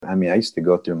I mean, I used to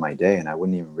go through my day and I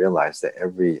wouldn't even realize that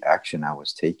every action I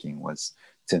was taking was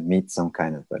to meet some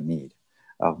kind of a need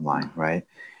of mine, right?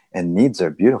 And needs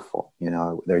are beautiful,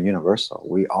 they're universal.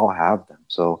 We all have them.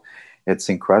 So it's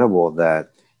incredible that,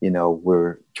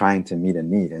 we're trying to meet a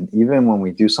need. And even when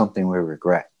we do something we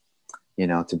regret,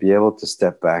 to be able to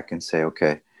step back and say,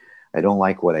 okay, I don't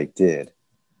like what I did,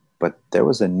 but there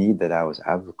was a need that I was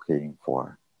advocating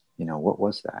for. What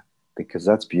was that? Because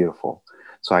that's beautiful.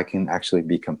 So I can actually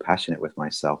be compassionate with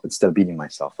myself instead of beating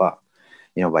myself up,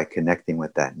 by connecting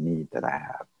with that need that I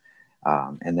have.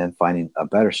 And then finding a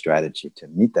better strategy to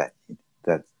meet that need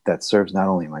that serves not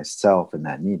only myself and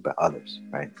that need, but others,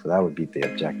 right? So that would be the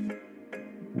objective.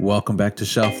 Welcome back to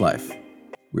Shelf Life.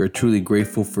 We are truly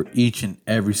grateful for each and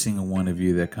every single one of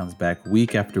you that comes back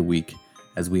week after week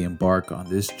as we embark on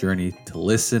this journey to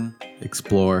listen,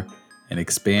 explore, and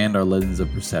expand our lens of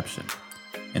perception.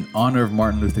 In honor of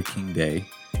Martin Luther King Day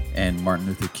and Martin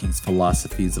Luther King's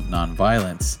philosophies of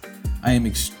nonviolence, I am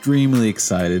extremely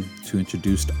excited to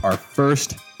introduce our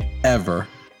first ever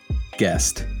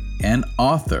guest and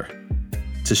author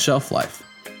to Shelf Life.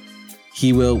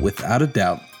 He will, without a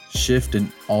doubt, shift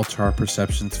and alter our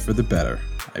perceptions for the better,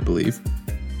 I believe.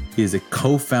 He is a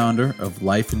co-founder of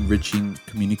Life Enriching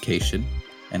Communication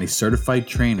and a certified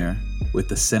trainer with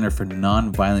the Center for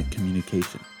Nonviolent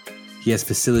Communication. He has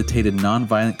facilitated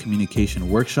nonviolent communication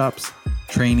workshops,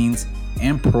 trainings,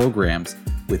 and programs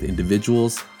with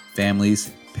individuals,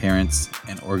 families, parents,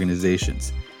 and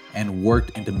organizations, and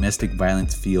worked in domestic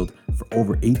violence field for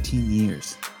over 18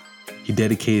 years. He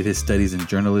dedicated his studies in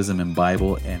journalism and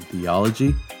Bible and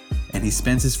theology, and he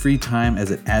spends his free time as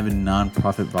an avid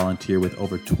nonprofit volunteer with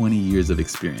over 20 years of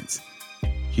experience.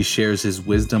 He shares his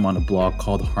wisdom on a blog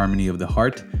called Harmony of the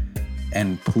Heart,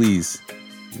 and please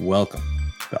welcome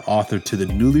the author to the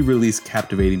newly released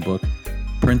captivating book,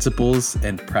 Principles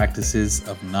and Practices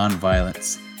of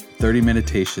Nonviolence, 30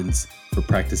 Meditations for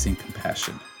Practicing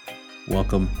Compassion.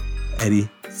 Welcome, Eddie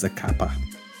Zacapa.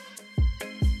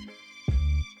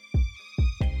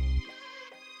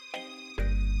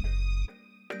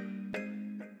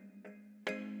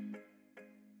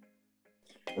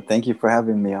 Well, thank you for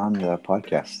having me on the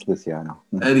podcast, Luciano.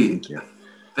 Eddie,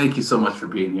 thank you so much for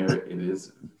being here. It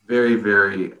is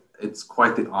it's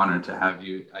quite the honor to have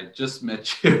you. I just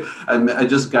met you. I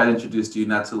just got introduced to you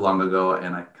not too long ago,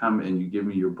 and I come and you give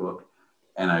me your book,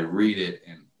 and I read it,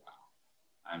 and wow,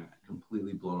 I'm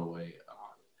completely blown away.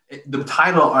 The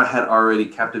title had already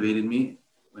captivated me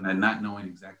when I'm not knowing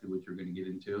exactly what you're going to get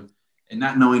into and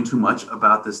not knowing too much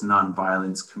about this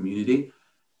nonviolence community.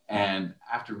 And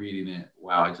after reading it,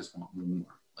 wow, I just want more.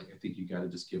 Like, I think you got to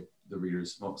just give the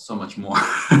readers so much more.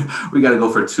 We got to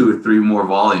go for 2 or 3 more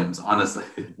volumes, honestly.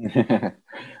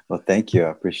 Well, thank you. I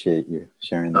appreciate you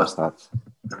sharing those thoughts.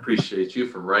 I appreciate you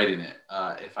for writing it.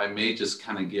 If I may just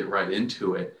kind of get right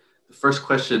into it. The first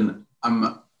question,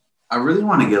 I really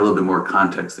want to get a little bit more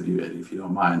context of you, Eddie, if you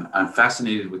don't mind. I'm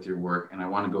fascinated with your work, and I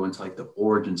want to go into like the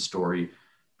origin story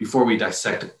before we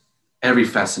dissect every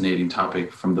fascinating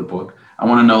topic from the book. I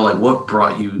want to know, like, what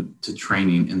brought you to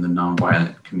training in the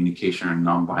nonviolent communication or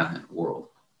nonviolent world?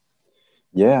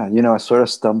 Yeah, I sort of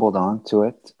stumbled onto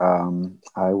it.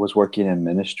 I was working in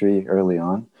ministry early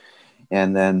on.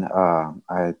 And then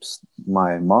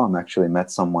my mom actually met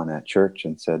someone at church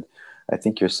and said, I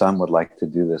think your son would like to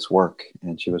do this work.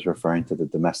 And she was referring to the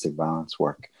domestic violence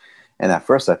work. And at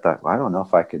first I thought, well, I don't know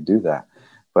if I could do that.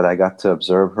 But I got to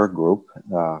observe her group,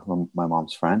 my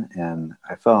mom's friend, and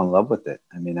I fell in love with it.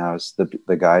 I mean, I was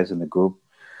the guys in the group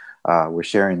were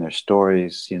sharing their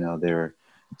stories.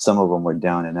 Some of them were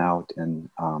down and out, and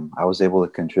I was able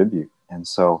to contribute. And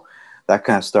so that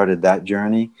kind of started that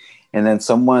journey. And then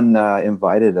someone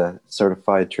invited a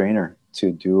certified trainer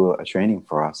to do a training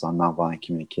for us on nonviolent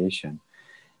communication.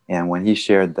 And when he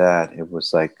shared that, it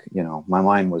was like, my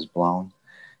mind was blown.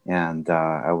 And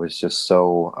I was just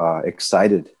so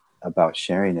excited about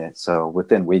sharing it. So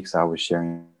within weeks, I was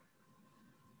sharing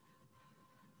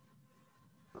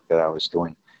that I was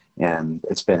doing. And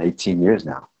it's been 18 years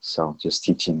now. So just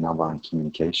teaching nonviolent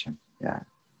communication. Yeah.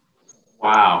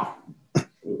 Wow.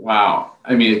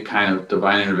 I mean, it kind of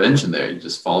divine intervention there. You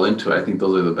just fall into it. I think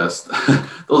those are the best.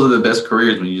 Those are the best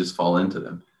careers when you just fall into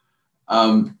them.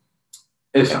 In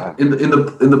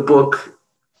the book,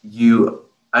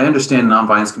 I understand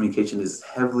nonviolence communication is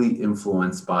heavily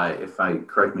influenced by,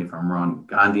 correct me if I'm wrong,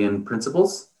 Gandhian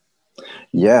principles.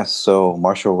 Yes. So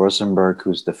Marshall Rosenberg,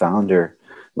 who's the founder,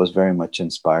 was very much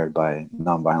inspired by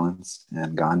nonviolence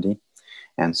and Gandhi.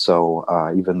 And so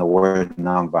even the word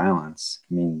nonviolence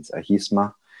means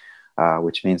ahisma,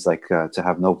 which means like to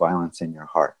have no violence in your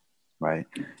heart, right?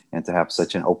 And to have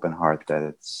such an open heart that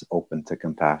it's open to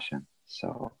compassion.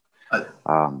 So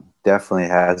definitely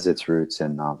has its roots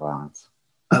in nonviolence.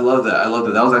 I love that. I love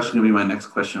that. That was actually going to be my next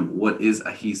question. What is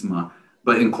ahisma?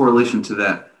 But in correlation to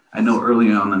that, I know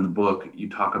early on in the book, you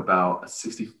talk about a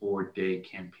 64-day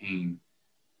campaign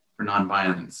for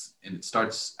nonviolence. And it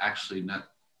starts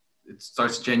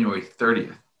January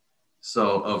 30th.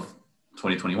 So of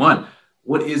 2021.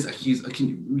 What is ahisma?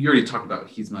 You already talked about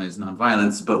ahisma as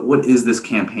nonviolence, but what is this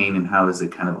campaign and how is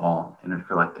it kind of all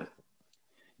interconnected?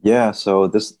 Yeah, so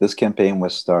this campaign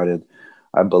was started,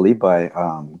 I believe, by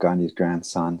Gandhi's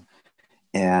grandson,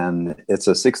 and it's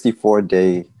a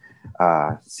 64-day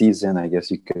season, I guess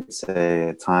you could say,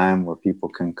 a time where people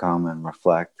can come and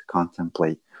reflect,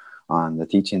 contemplate on the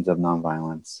teachings of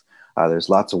nonviolence. There's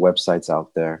lots of websites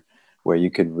out there where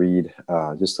you could read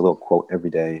just a little quote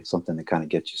every day, something to kind of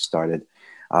get you started.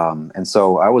 And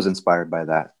so I was inspired by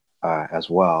that as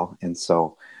well. And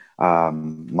so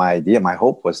my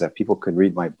hope was that people could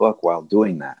read my book while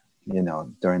doing that,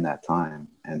 during that time.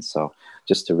 And so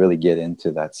just to really get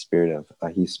into that spirit of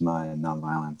ahisma and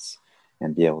nonviolence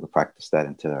and be able to practice that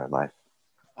into their life.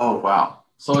 Oh, wow.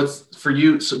 So it's for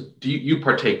you. So do you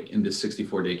partake in this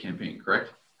 64-day campaign,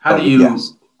 correct? How do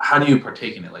you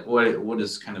partake in it? Like what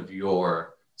is kind of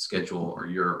your schedule or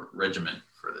your regimen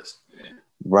for this?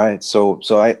 Right. So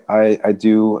I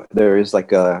do, there is like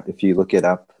if you look it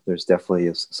up, there's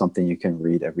definitely something you can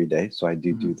read every day. So I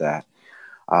do that.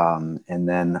 And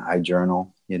then I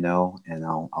journal, and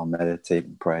I'll meditate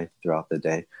and pray throughout the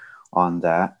day on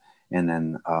that. And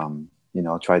then,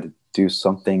 try to do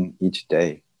something each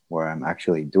day where I'm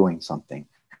actually doing something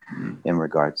in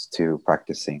regards to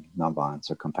practicing nonviolence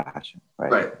or compassion.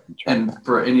 Right. And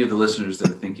for any of the listeners that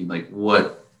are thinking like,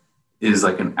 what is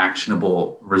like an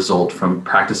actionable result from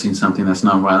practicing something that's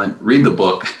nonviolent? Read the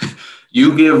book.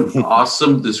 You give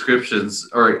awesome descriptions,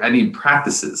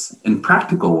 practices and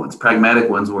practical ones, pragmatic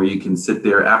ones, where you can sit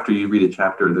there after you read a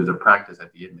chapter. There's a practice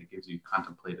at the end that gives you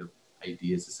contemplative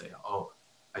ideas to say, oh,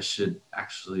 I should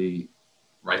actually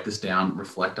write this down,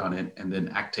 reflect on it, and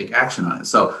then take action on it.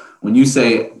 So when you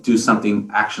say do something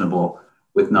actionable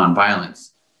with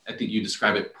nonviolence, I think you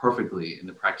describe it perfectly in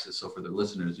the practices. So for the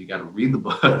listeners, you got to read the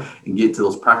book and get to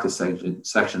those practice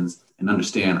sections and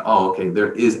understand,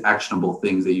 there is actionable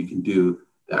things that you can do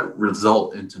that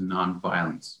result into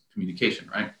nonviolence communication,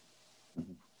 right?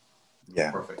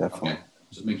 Yeah, perfect. Definitely. Okay.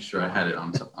 Just making sure I had it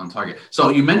on target. So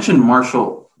you mentioned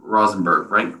Marshall Rosenberg,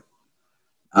 right?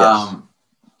 Yes.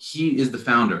 He is the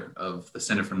founder of the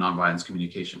Center for Nonviolence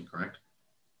Communication, correct?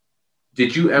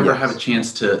 Did you ever have a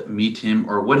chance to meet him,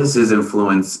 or what is his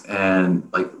influence and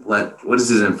what has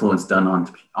his influence done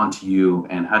onto you,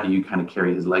 and how do you kind of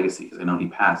carry his legacy? Because I know he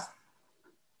passed.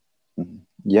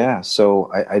 Yeah,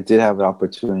 so I did have an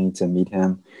opportunity to meet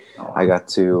him. I got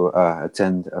to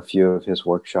attend a few of his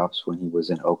workshops when he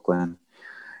was in Oakland,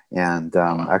 and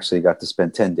actually got to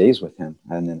spend 10 days with him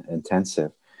in an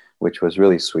intensive, which was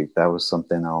really sweet. That was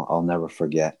something I'll never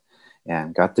forget,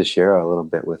 and got to share a little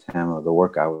bit with him of the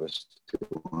work I was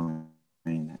doing.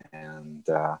 And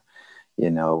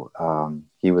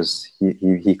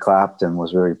he clapped and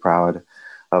was very proud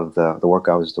of the work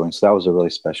I was doing. So that was a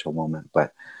really special moment,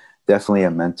 but definitely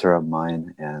a mentor of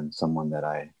mine and someone that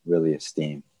I really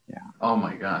esteem. Yeah. Oh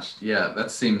my gosh. Yeah, that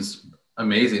seems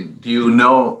amazing. Do you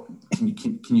know,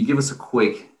 can you give us a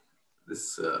quick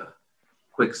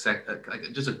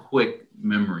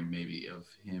memory maybe of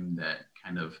him, that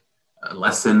kind of a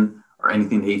lesson or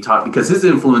anything that he taught? Because his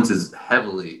influence is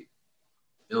heavily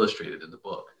illustrated in the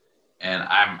book. And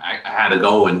I had to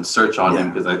go and search on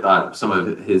him because I thought some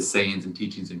of his sayings and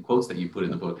teachings and quotes that you put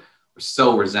in the book were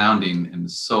so resounding and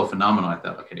so phenomenal. I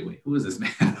thought, okay, wait, who is this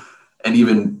man? And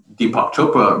even Deepak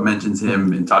Chopra mentions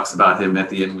him and talks about him at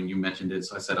the end when you mentioned it.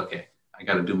 So I said, okay, I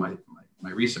got to do my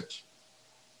research.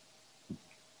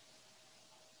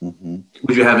 Mm-hmm.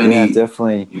 Would you have any? Yeah,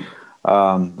 definitely.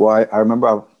 Well, I remember,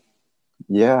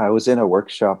 I was in a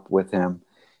workshop with him,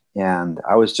 and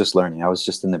I was just learning. I was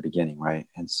just in the beginning, right?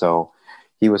 And so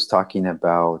he was talking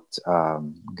about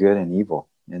good and evil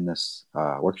in this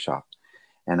workshop.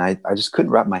 And I just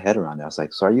couldn't wrap my head around it. I was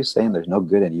like, so are you saying there's no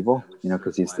good and evil?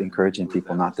 Because he's encouraging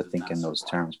people not to think in those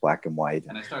terms, black and white,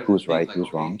 and who's right,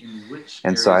 who's wrong.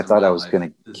 And so I thought I was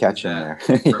going to catch him there.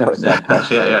 That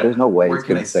question. There's no way he's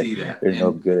going to say there's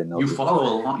no good and no evil.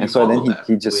 Follow along. And so then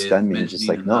he just stunned me. He's just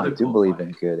like, no, I do believe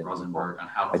in good and evil.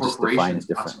 I just define it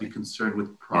differently.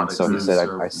 And so he said,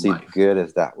 I see good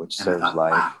as that which serves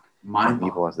life, and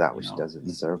evil as that which doesn't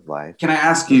serve life. Can I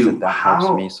ask you, that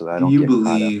helps me so that I don't you get caught up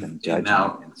believe in judgment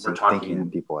now and we're talking thinking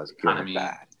of people as good or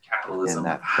bad. capitalism. And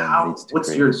that then leads to What's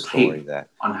create your a story take that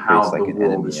on creates how like the an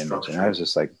world enemy is image. And I structured was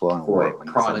just like blown for away when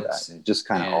you said products that. It just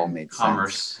kind of all and made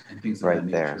commerce sense and things of right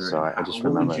that there. nature? So I just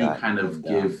What remember would you that. kind of And,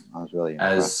 give I was really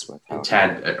as impressed with a how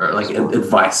tad or like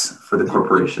advice for the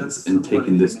corporations in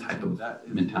taking this type of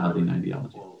mentality and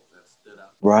ideology?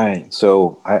 Right.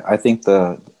 So I think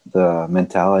the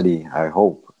mentality, I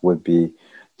hope, would be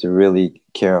to really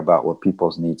care about what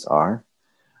people's needs are,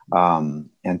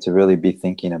 and to really be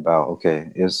thinking about,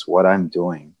 okay, is what I'm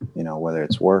doing, whether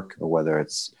it's work or whether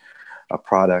it's a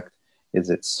product,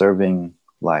 is it serving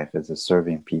life? Is it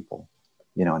serving people?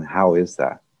 And how is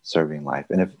that serving life?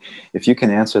 And if you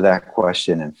can answer that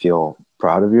question and feel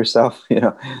proud of yourself,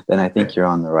 then I think you're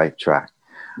on the right track.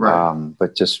 Right.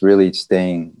 But just really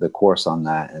staying the course on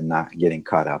that and not getting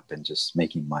caught up in just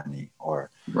making money or,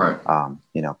 Right.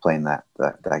 Playing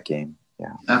that game.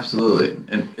 Yeah. Absolutely.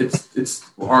 And it's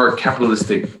our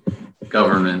capitalistic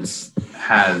governance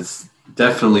has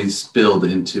definitely spilled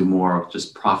into more of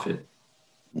just profit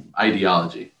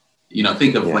ideology.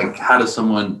 Think of like, how does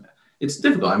someone, it's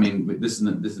difficult. I mean, this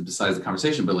is besides the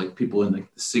conversation, but like people in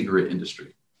like the cigarette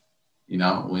industry,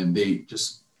 when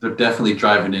they're definitely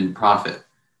driving in profit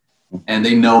and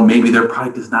they know maybe their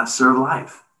product does not serve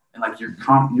life. And like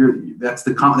that's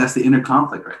the inner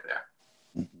conflict right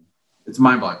there. It's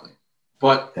mind-boggling.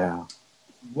 But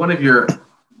one of your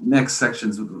next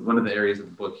sections, one of the areas of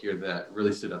the book here that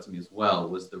really stood out to me as well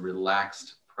was the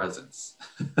relaxed presence.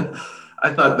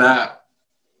 I thought that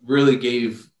really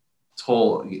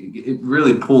it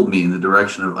really pulled me in the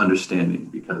direction of understanding,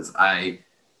 because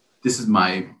this is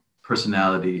my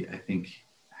personality, I think,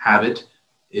 habit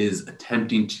is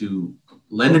attempting to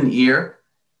lend an ear,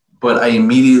 but I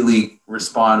immediately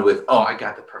respond with, oh, I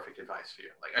got the perfect advice for you.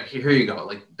 Like, here you go.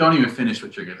 Like, don't even finish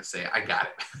what you're going to say. I got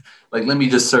it. Like, let me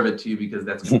just serve it to you because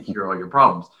that's going to cure all your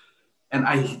problems. And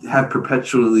I have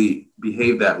perpetually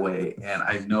behaved that way. And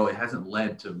I know it hasn't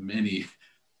led to many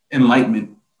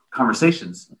enlightenment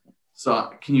conversations.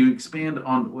 So can you expand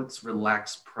on what's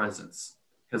relaxed presence?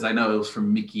 Because I know it was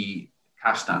from Miki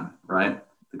Kashtan, right?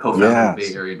 The co-founder of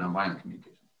Bay Area Nonviolent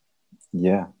Communication.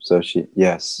 Yeah. So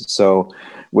So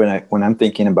when I'm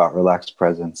thinking about relaxed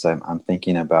presence, I'm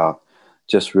thinking about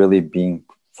just really being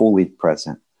fully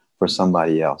present for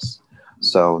somebody else.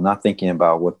 So not thinking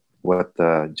about what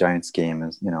the Giants game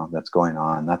is, that's going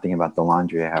on, not thinking about the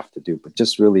laundry I have to do, but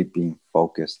just really being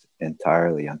focused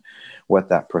entirely on what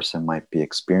that person might be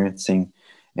experiencing.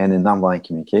 And in nonviolent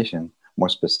communication, more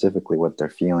specifically, what their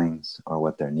feelings or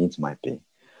what their needs might be.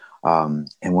 And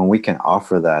when we can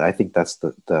offer that, I think that's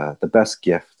the best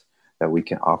gift that we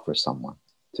can offer someone,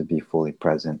 to be fully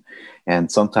present.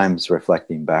 And sometimes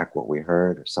reflecting back what we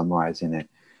heard or summarizing it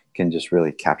can just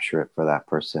really capture it for that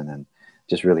person and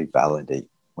just really validate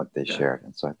what they shared.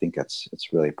 And so I think it's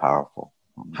really powerful.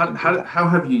 How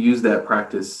have you used that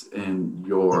practice in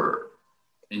your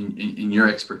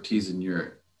expertise in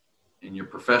your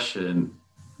profession?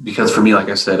 Because for me, like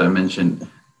I said, I mentioned,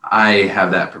 I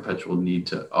have that perpetual need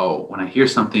to, when I hear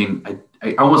something,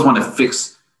 I almost want to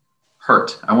fix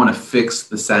hurt. I want to fix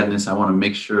the sadness. I want to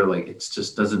make sure like it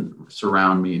just doesn't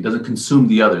surround me. It doesn't consume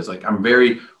the others. Like I'm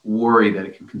very worried that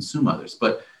it can consume others.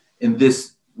 But in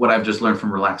this, what I've just learned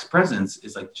from relaxed presence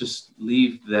is like, just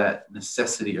leave that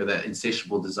necessity or that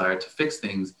insatiable desire to fix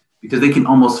things, because they can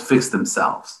almost fix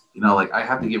themselves. Like I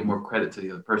have to give more credit to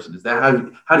the other person. Is that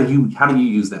how do you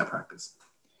use that practice?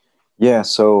 Yeah.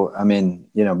 So, I mean,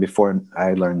 before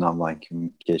I learned nonviolent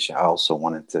communication, I also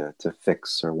wanted to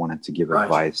fix or wanted to give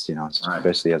advice,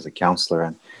 especially as a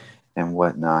counselor and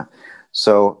whatnot.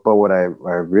 So, but what I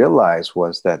realized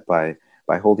was that by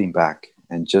holding back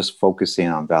and just focusing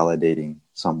on validating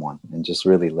someone and just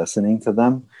really listening to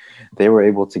them, they were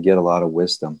able to get a lot of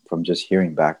wisdom from just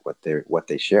hearing back what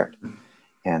they shared.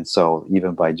 And so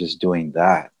even by just doing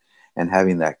that and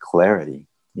having that clarity,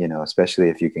 especially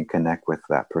if you can connect with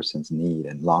that person's need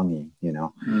and longing,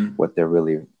 what they're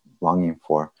really longing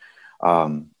for,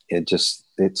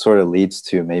 it sort of leads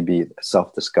to maybe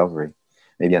self-discovery,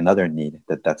 maybe another need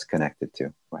that's connected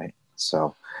to, right?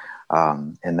 So,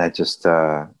 and that just,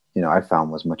 I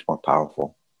found was much more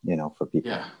powerful, for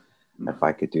people, if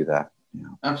I could do that.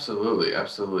 Absolutely.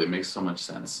 It makes so much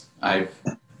sense.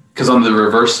 Because on the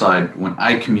reverse side, when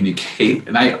I communicate,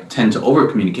 and I tend to over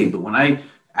communicate, but when I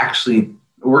actually,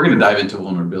 we're going to dive into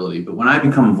vulnerability, but when I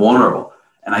become vulnerable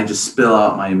and I just spill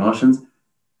out my emotions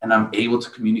and I'm able to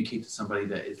communicate to somebody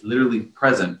that is literally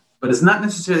present, but it's not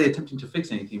necessarily attempting to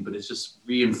fix anything, but it's just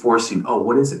reinforcing,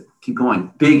 what is it? Keep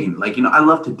going, digging. Like, I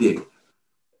love to dig.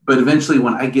 But eventually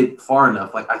when I get far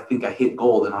enough, like I think I hit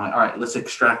gold and I'm like, all right, let's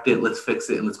extract it, let's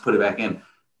fix it, and let's put it back in.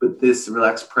 but this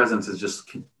relaxed presence is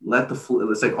just let the flow.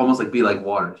 It's like almost like be like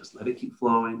water. Just let it keep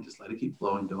flowing. Just let it keep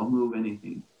flowing. Don't move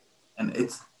anything. And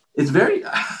it's very,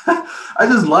 I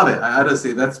just love it. I gotta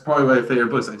say, that's probably my favorite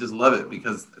books. I just love it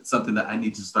because it's something that I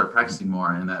need to start practicing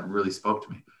more, and that really spoke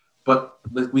to me. But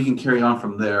we can carry on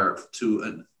from there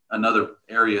to another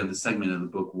area in the segment of the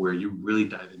book where you really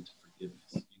dive into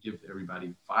forgiveness. You give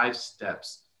everybody 5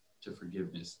 steps to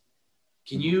forgiveness.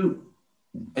 Can you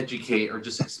educate or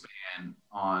just expand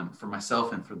on, for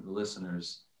myself and for the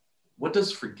listeners, what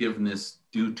does forgiveness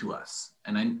do to us?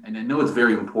 And I know it's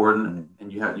very important,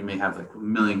 and you may have like a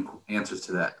million answers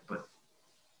to that, but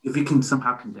if you can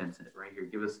somehow condense it right here,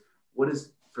 give us, what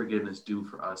does forgiveness do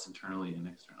for us internally and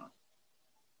externally?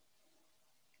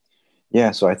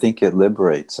 Yeah, so I think it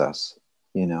liberates us.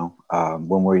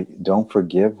 When we don't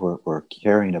forgive, we're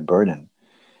carrying a burden,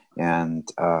 and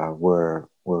we're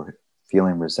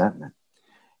feeling resentment.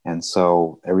 And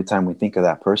so every time we think of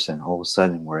that person, all of a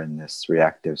sudden we're in this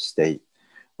reactive state,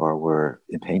 or we're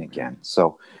in pain again.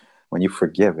 So when you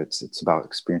forgive, it's about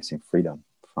experiencing freedom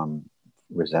from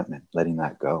resentment, letting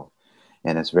that go.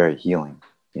 And it's very healing,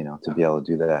 to be able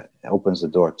to do that. It opens the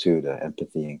door to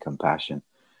empathy and compassion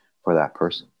for that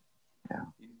person. Yeah.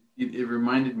 It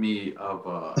reminded me of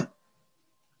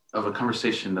a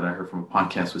conversation that I heard from a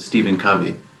podcast with Stephen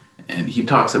Covey. And he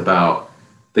talks about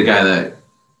the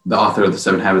author of the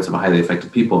 7 Habits of Highly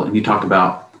Effective People. And he talked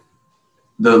about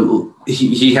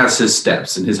he has his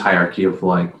steps in his hierarchy of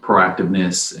like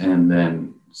proactiveness and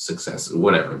then success,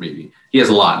 whatever, maybe. He has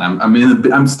a lot. And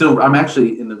I'm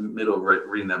actually in the middle of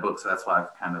reading that book. So that's why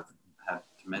I've kind of had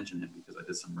to mention him, because I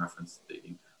did some reference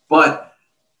digging. But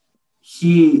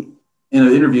in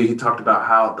an interview, he talked about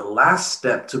how the last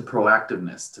step to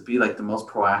proactiveness, to be like the most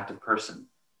proactive person,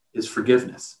 is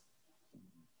forgiveness.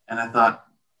 And I thought,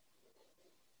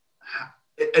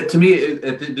 to me,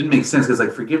 it didn't make sense, because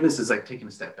like forgiveness is like taking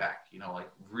a step back, like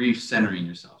recentering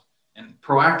yourself. And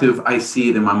proactive, I see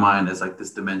it in my mind as like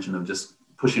this dimension of just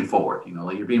pushing forward.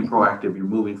 Like you're being proactive, you're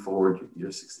moving forward,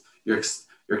 you're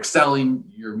excelling,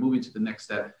 you're moving to the next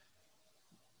step.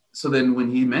 So then when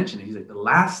he mentioned it, he's like, the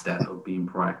last step of being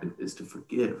proactive is to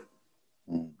forgive.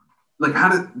 Like,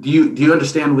 do you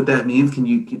understand what that means? Can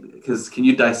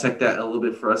you dissect that a little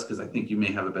bit for us? Because I think you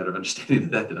may have a better understanding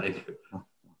of that than I do.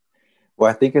 Well,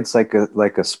 I think it's like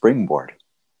a springboard,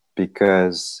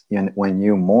 because when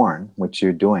you mourn, what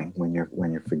you're doing when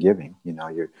you're forgiving,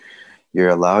 you're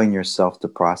allowing yourself to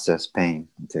process pain,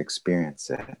 to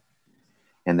experience it,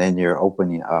 and then you're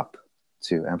opening up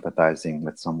to empathizing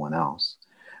with someone else.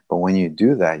 But when you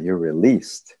do that, you're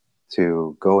released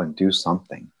to go and do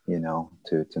something,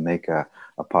 to make a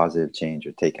positive change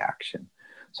or take action.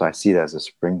 So I see it as a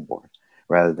springboard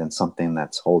rather than something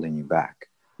that's holding you back,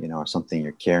 or something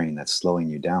you're carrying that's slowing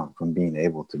you down from being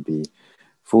able to be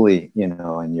fully,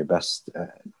 in your best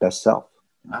self.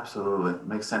 Absolutely.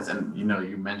 Makes sense. And,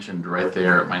 you mentioned right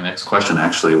there my next question,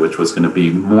 actually, which was going to be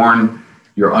mourn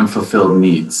your unfulfilled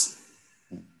needs.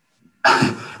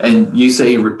 And you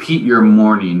say repeat your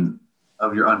mourning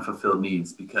of your unfulfilled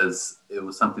needs, because it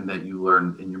was something that you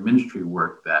learned in your ministry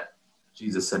work, that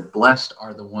Jesus said, blessed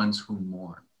are the ones who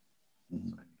mourn.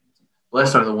 Mm-hmm.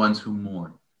 Blessed are the ones who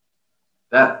mourn.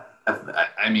 That,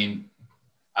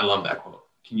 I love that quote.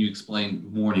 Can you explain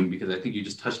mourning? Because I think you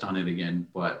just touched on it again,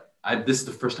 but this is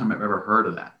the first time I've ever heard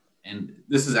of that. And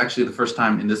this is actually the first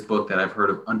time in this book that I've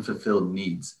heard of unfulfilled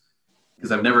needs,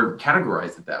 because I've never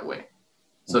categorized it that way.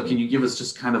 So can you give us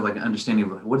just kind of like an understanding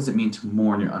of what does it mean to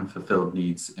mourn your unfulfilled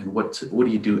needs, and what do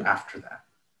you do after that?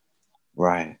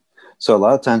 Right. So a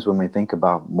lot of times when we think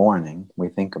about mourning, we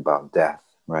think about death,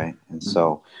 right? And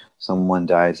so someone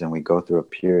dies and we go through a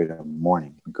period of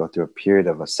mourning. We go through a period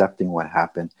of accepting what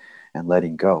happened and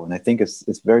letting go. And I think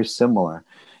it's very similar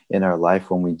in our life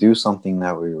when we do something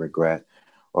that we regret,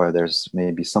 or there's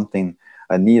maybe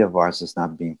a need of ours that's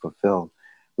not being fulfilled.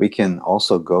 We can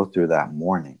also go through that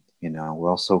mourning. We're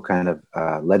also kind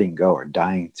of letting go or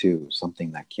dying to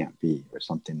something that can't be, or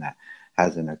something that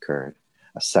hasn't occurred,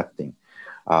 accepting.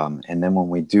 And then when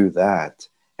we do that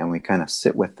and we kind of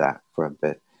sit with that for a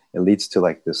bit, it leads to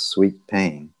like this sweet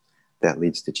pain that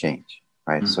leads to change,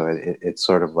 right? So it's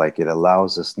sort of like it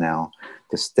allows us now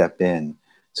to step in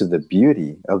to the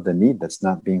beauty of the need that's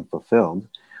not being fulfilled,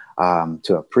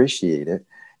 to appreciate it,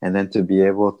 and then to be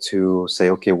able to say,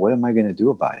 okay, what am I going to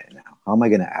do about it now? How am I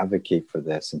going to advocate for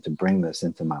this and to bring this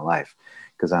into my life?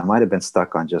 Because I might have been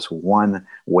stuck on just one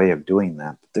way of doing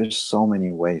that, but there's so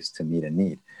many ways to meet a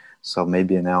need. So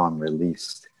maybe now I'm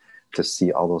released to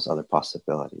see all those other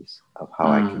possibilities of how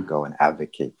I can go and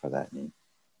advocate for that need.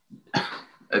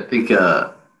 I think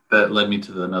that led me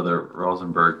to another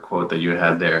Rosenberg quote that you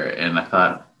had there. And I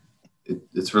thought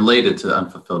it's related to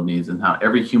unfulfilled needs and how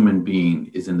every human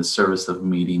being is in the service of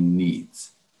meeting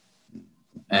needs.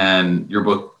 And your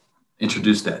book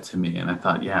introduced that to me. And I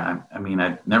thought, yeah, I mean,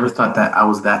 I never thought that I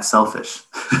was that selfish.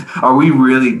 Are we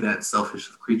really that selfish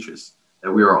of creatures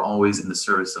that we are always in the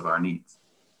service of our needs?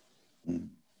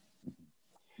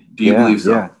 Do you believe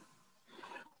so? Yeah.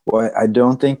 Well, I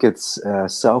don't think it's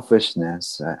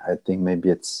selfishness. I think maybe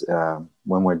it's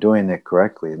when we're doing it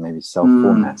correctly, maybe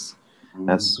selffulness.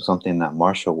 That's something that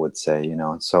Marshall would say, you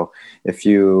know. So if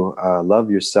you love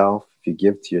yourself, if you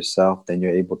give to yourself, then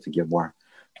you're able to give more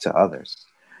to others.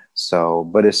 So,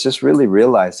 but it's just really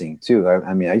realizing too.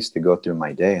 I mean, I used to go through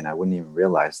my day and I wouldn't even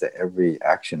realize that every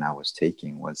action I was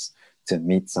taking was to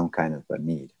meet some kind of a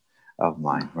need of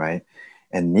mine, right?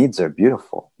 And needs are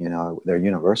beautiful, you know, they're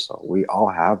universal. We all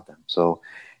have them. So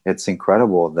it's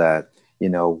incredible that, you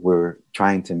know, we're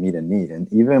trying to meet a need.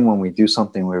 And even when we do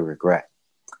something we regret,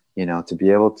 you know, to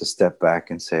be able to step back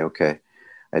and say, okay,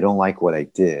 I don't like what I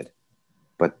did,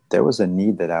 but there was a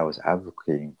need that I was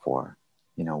advocating for.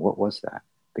 You know, what was that?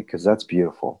 Because that's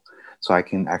beautiful. So I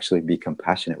can actually be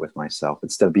compassionate with myself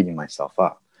instead of beating myself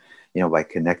up, you know, by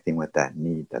connecting with that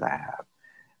need that I have.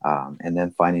 And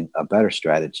then finding a better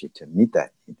strategy to meet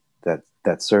that need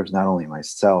that serves not only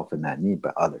myself and that need,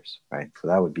 but others, right? So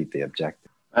that would be the objective.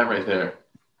 That right there.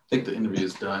 I think the interview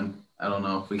is done. I don't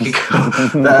know if we can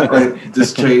go. That right,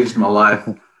 just changed my life.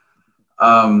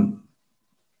 And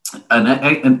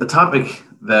the topic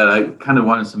that I kind of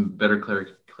wanted some better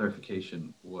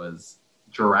clarification was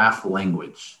giraffe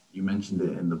language. You mentioned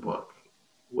it in the book.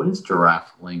 What is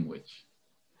giraffe language?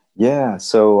 Yeah,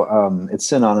 so it's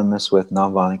synonymous with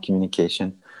nonviolent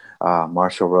communication.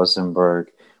 Marshall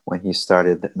Rosenberg, when he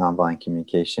started nonviolent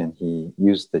communication, he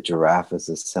used the giraffe as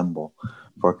a symbol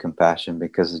for compassion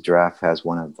because the giraffe has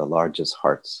one of the largest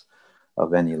hearts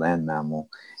of any land mammal.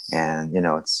 And, you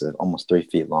know, it's almost 3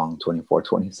 feet long,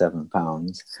 27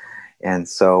 pounds. And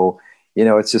so, you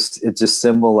know, it just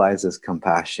symbolizes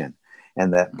compassion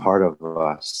and that part of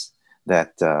us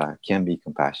that can be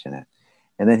compassionate.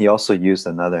 And then he also used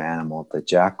another animal, the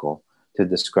jackal, to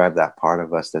describe that part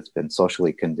of us that's been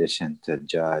socially conditioned to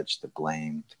judge, to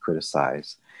blame, to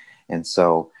criticize. And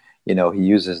so, you know, he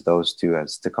uses those two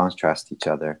as to contrast each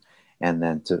other, and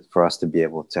then for us to be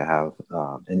able to have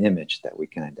an image that we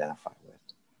can identify with.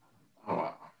 Oh,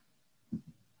 wow.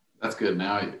 That's good.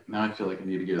 Now I feel like I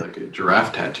need to get like a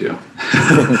giraffe tattoo.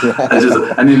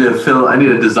 I need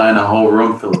to design a whole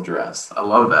room full of giraffes. I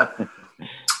love that.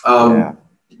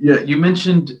 Yeah, you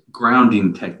mentioned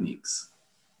grounding techniques.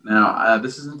 Now,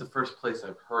 this isn't the first place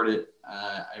I've heard it.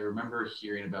 I remember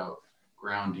hearing about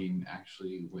grounding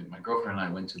actually when my girlfriend and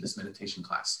I went to this meditation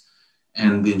class,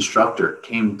 and the instructor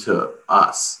came to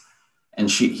us,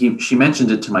 and she mentioned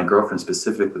it to my girlfriend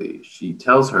specifically. She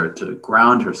tells her to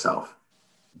ground herself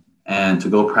and to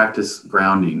go practice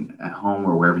grounding at home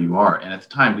or wherever you are. And at the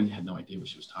time, we had no idea what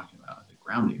she was talking about. I was like,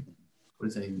 grounding? What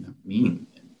does that even mean?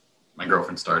 And my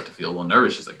girlfriend started to feel a little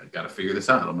nervous. She's like, I got to figure this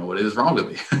out. I don't know what is wrong with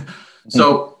me.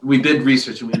 So we did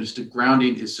research and we understood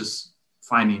grounding is just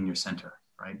finding your center,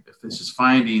 right? If it's just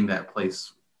finding that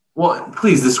place. Well,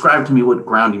 please describe to me what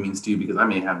grounding means to you, because I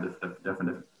may have a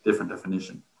different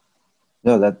definition.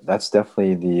 No, that's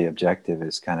definitely the objective,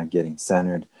 is kind of getting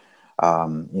centered,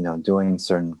 you know, doing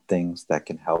certain things that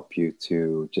can help you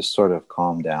to just sort of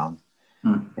calm down.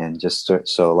 And just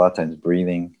so a lot of times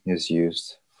breathing is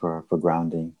used for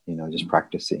grounding, you know, just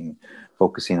practicing,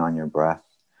 focusing on your breath.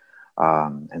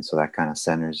 And so that kind of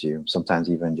centers you. Sometimes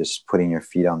even just putting your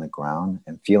feet on the ground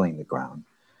and feeling the ground.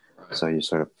 Right. So you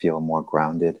sort of feel more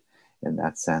grounded in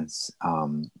that sense.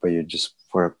 But you're just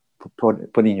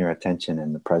putting your attention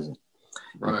in the present,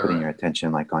 putting your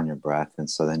attention like on your breath. And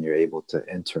so then you're able to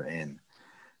enter in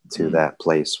to that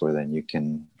place where then you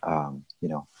can, you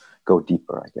know, go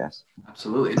deeper, I guess.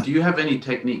 Absolutely. Do you have any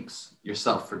techniques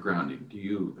yourself for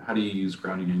grounding? How do you use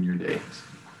grounding in your day,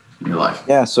 in your life?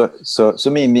 Yeah. So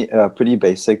me, pretty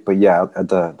basic, but yeah,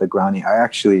 the grounding, I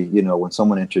actually, you know, when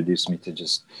someone introduced me to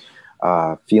just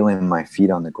feeling my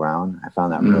feet on the ground, I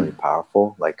found that really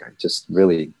powerful. Like I just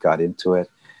really got into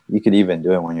it. You could even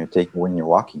do it when you're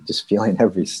walking, just feeling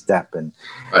every step.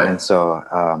 And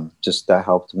so just that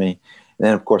helped me. And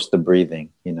then, of course, the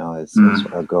breathing, you know, is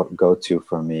a go-to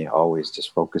for me, always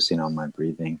just focusing on my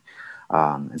breathing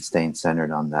and staying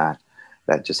centered on that.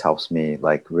 That just helps me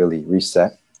like really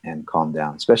reset and calm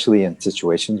down, especially in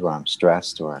situations where I'm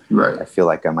stressed or I feel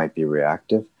like I might be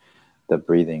reactive. The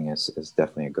breathing is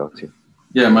definitely a go-to.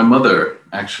 Yeah, my mother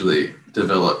actually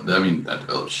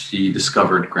she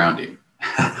discovered grounding.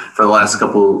 For the last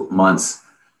couple months,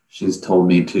 she's told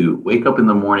me to wake up in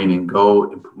the morning and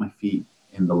go and put my feet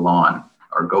in the lawn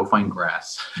or go find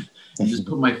grass and just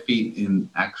put my feet in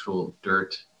actual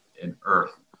dirt and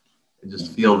earth and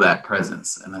just feel that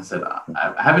presence. And I said,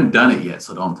 I haven't done it yet,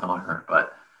 so don't tell her,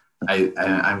 but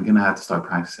I'm going to have to start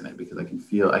practicing it because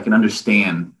I can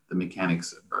understand the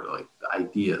mechanics or like the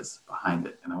ideas behind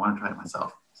it. And I want to try it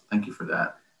myself. So thank you for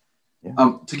that.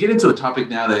 Yeah. To get into a topic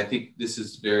now that I think this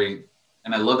is very,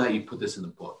 and I love that you put this in the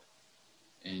book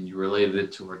and you related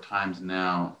it to our times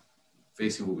now,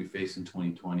 facing what we face in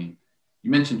 2020.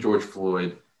 You mentioned George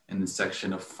Floyd in the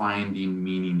section of finding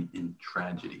meaning in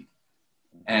tragedy.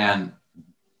 And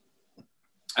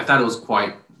I thought it was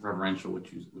quite reverential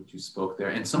what you spoke there.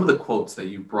 And some of the quotes that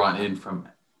you brought in from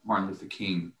Martin Luther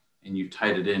King and you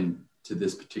tied it in to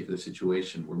this particular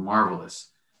situation were marvelous.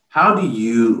 How do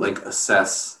you like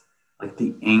assess like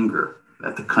the anger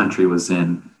that the country was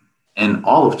in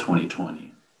all of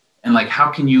 2020? And like,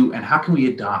 how can we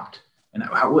adopt? And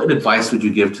what advice would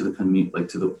you give to the community, like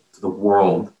to the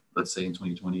world, let's say in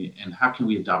 2020? And how can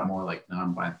we adopt more like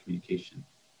nonviolent communication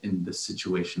in the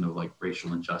situation of like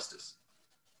racial injustice?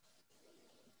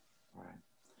 Right.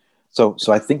 So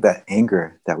I think that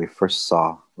anger that we first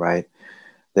saw, right?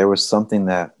 There was something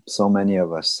that so many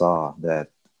of us saw that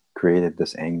created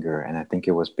this anger. And I think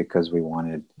it was because we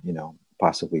wanted,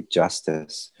 possibly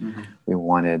justice. Mm-hmm. We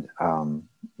wanted,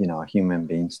 human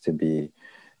beings to be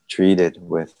treated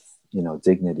with,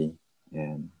 dignity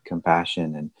and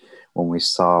compassion. And when we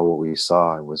saw what we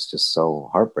saw, it was just so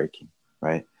heartbreaking,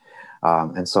 right?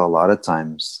 And so a lot of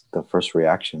times the first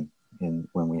reaction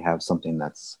when we have something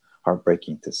that's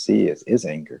heartbreaking to see is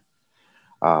anger.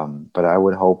 But I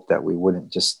would hope that we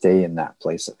wouldn't just stay in that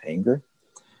place of anger,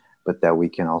 but that we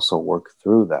can also work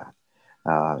through that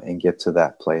and get to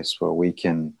that place where we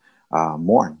can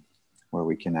mourn, where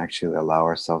we can actually allow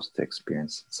ourselves to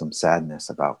experience some sadness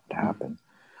about what happened.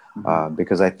 Mm-hmm.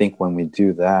 Because I think when we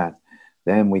do that,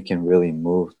 then we can really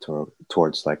move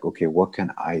towards like, okay, what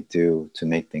can I do to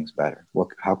make things better?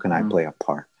 How can I play a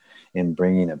part in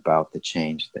bringing about the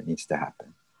change that needs to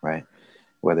happen, right?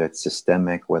 Whether it's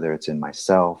systemic, whether it's in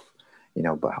myself,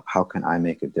 but how can I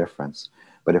make a difference?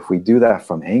 But if we do that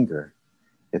from anger,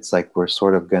 it's like we're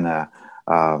sort of gonna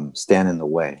stand in the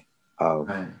way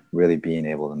of really being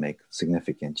able to make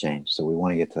significant change. So we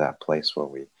want to get to that place where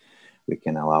we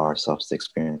can allow ourselves to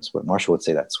experience what Marshall would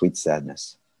say, that sweet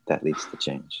sadness that leads to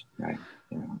change, right?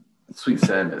 Sweet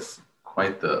sadness,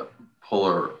 quite the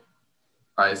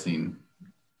polarizing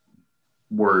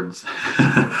words.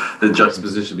 The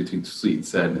juxtaposition between sweet and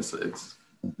sadness, it's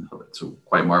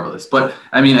quite marvelous. But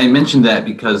I mean, I mentioned that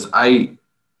because I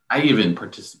even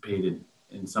participated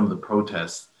in some of the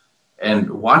protests, and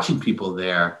watching people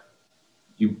there,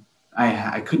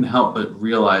 I couldn't help but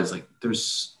realize like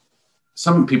there's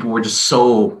some people were just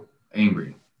so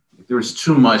angry. There was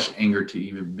too much anger to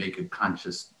even make a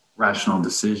conscious, rational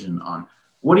decision on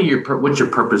what's your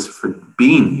purpose for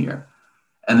being here,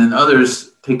 and then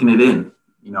others taking it in,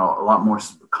 a lot more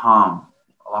calm,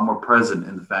 a lot more present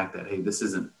in the fact that, hey, this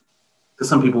isn't, because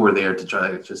some people were there to try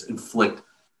to just inflict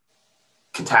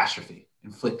catastrophe,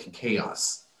 inflict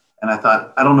chaos. And I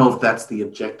thought, I don't know if that's the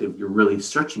objective you're really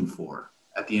searching for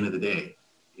at the end of the day.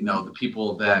 The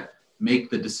people that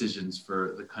make the decisions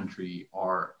for the country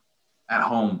are at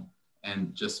home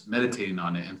and just meditating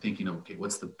on it and thinking, okay,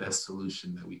 what's the best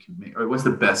solution that we can make, or what's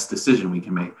the best decision we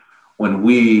can make when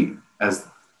we, as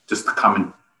just the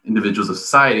common individuals of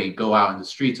society, go out in the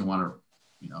streets and want to,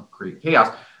 create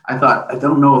chaos. I thought, I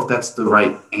don't know if that's the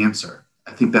right answer.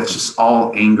 I think that's just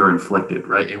all anger inflicted,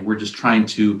 right? And we're just trying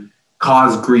to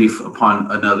cause grief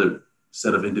upon another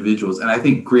set of individuals. And I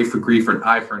think grief or an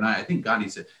eye for an eye. I think Gandhi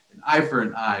said, an eye for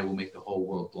an eye will make the whole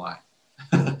world blind.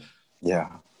 Yeah.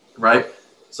 Right.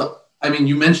 So, I mean,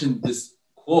 you mentioned this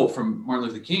quote from Martin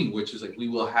Luther King, which is like, we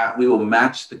will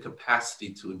match the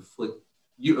capacity to inflict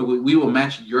we will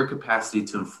match your capacity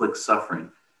to inflict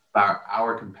suffering by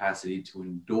our capacity to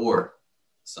endure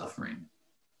suffering.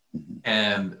 Mm-hmm.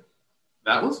 And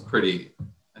that was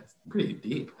that's pretty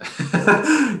deep.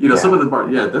 Some of the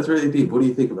part, that's really deep. What do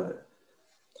you think about it?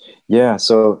 Yeah.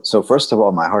 So first of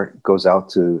all, my heart goes out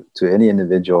to any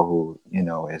individual who,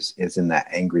 is in that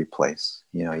angry place,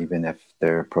 even if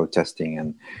they're protesting,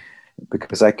 and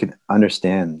because I can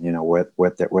understand,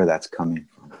 where that's coming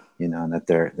from, and that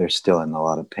they're still in a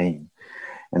lot of pain.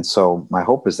 And so my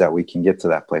hope is that we can get to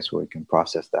that place where we can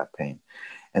process that pain.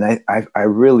 And I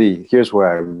really, here's where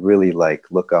I really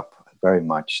look up very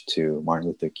much to Martin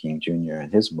Luther King Jr.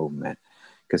 and his movement,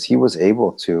 because he was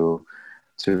able to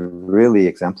really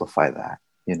exemplify that,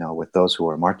 with those who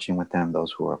were marching with him,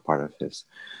 those who were part of his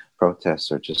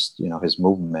protests, or just, his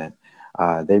movement.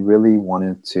 They really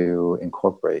wanted to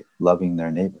incorporate loving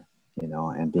their neighbor,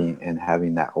 and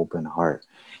having that open heart.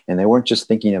 And they weren't just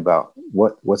thinking about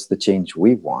what's the change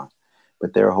we want,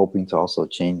 but they were hoping to also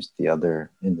change the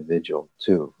other individual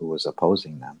too, who was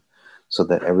opposing them, so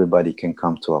that everybody can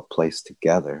come to a place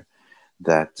together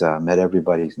that met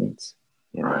everybody's needs,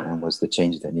 Right. and was the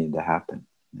change that needed to happen.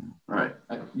 Right.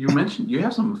 You mentioned you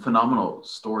have some phenomenal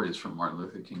stories from Martin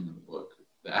Luther King in the book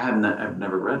that I've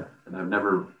never read, and I've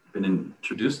never been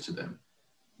introduced to them.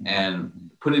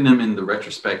 And putting them in the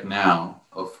retrospect now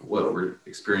of what we're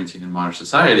experiencing in modern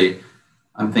society,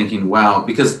 I'm thinking, wow,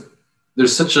 because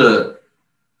there's such a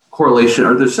correlation,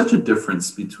 or there's such a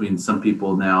difference between some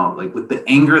people now, like with the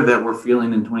anger that we're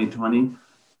feeling in 2020.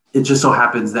 It just so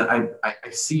happens that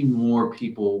I see more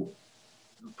people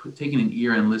taking an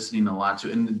ear and listening a lot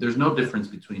to, and there's no difference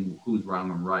between who's wrong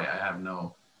and right. I have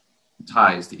no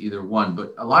ties to either one,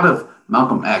 but a lot of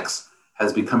Malcolm X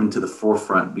has become into the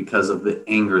forefront because of the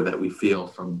anger that we feel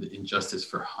from the injustice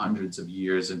for hundreds of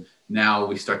years. And now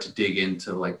we start to dig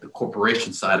into like the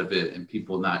corporation side of it and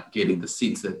people not getting the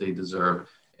seats that they deserve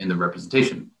in the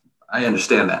representation. I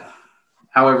understand that.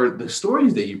 However, the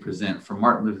stories that you present from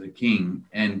Martin Luther King,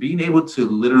 and being able to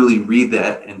literally read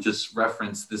that and just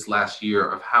reference this last year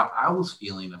of how I was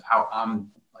feeling, of how I'm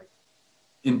like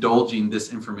indulging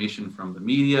this information from the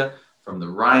media, from the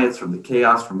riots, from the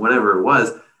chaos, from whatever it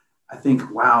was, I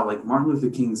think, wow, like Martin Luther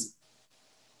King's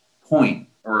point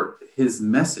or his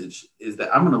message is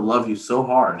that I'm going to love you so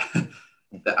hard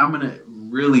that I'm going to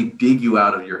really dig you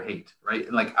out of your hate, right?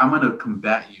 And like, I'm going to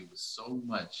combat you with so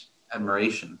much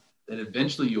admiration that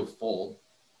eventually you'll fold.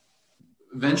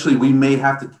 Eventually we may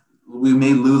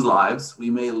lose lives. We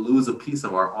may lose a piece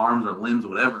of our arms or limbs,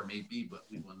 whatever it may be, but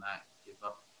we will not give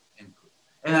up.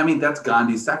 And I mean, that's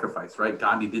Gandhi's sacrifice, right?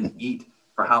 Gandhi didn't eat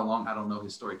for how long? I don't know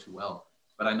his story too well,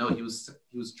 but I know he was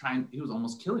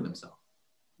almost killing himself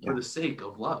for the sake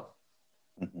of love.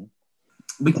 Mm-hmm.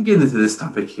 We can get into this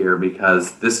topic here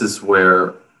because this is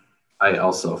where I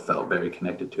also felt very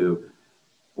connected to.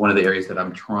 One of the areas that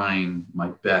I'm trying my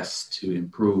best to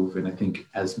improve. And I think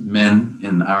as men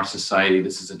in our society,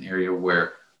 this is an area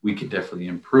where we could definitely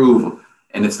improve.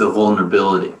 And it's the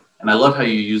vulnerability. And I love how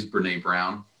you use Brene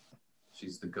Brown.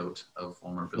 She's the GOAT of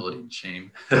vulnerability and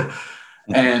shame.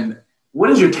 And what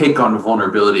is your take on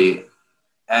vulnerability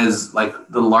as like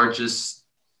the largest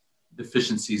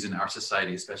deficiencies in our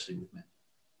society, especially with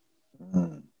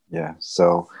men? Yeah.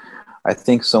 So I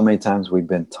think so many times we've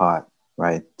been taught,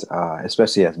 right,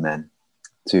 especially as men,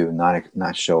 to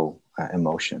not show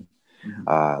emotion. Mm-hmm.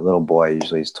 A little boy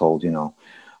usually is told,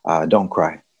 don't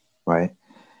cry, right?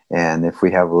 And if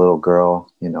we have a little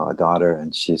girl, a daughter,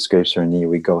 and she scrapes her knee,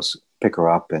 we go pick her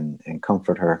up and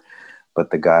comfort her.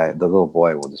 But the little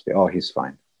boy will just be, oh, he's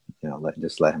fine.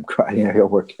 Just let him cry. He'll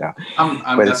work it out.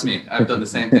 That's me. I've done the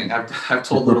same thing. I've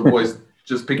told little boys,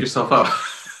 just pick yourself up.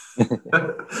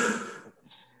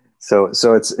 So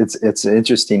it's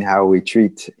interesting how we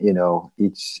treat,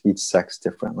 each sex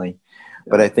differently.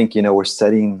 But I think, we're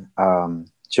setting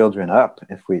children up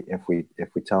if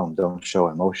we tell them don't show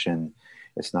emotion,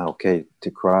 it's not okay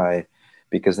to cry,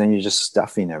 because then you're just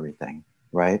stuffing everything,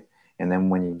 right? And then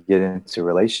when you get into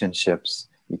relationships,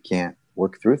 you can't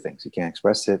work through things, you can't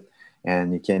express it,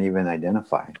 and you can't even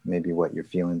identify maybe what your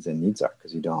feelings and needs are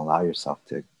because you don't allow yourself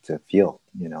to feel,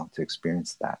 to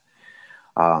experience that.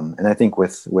 And I think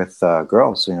with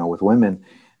girls, with women,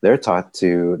 they're taught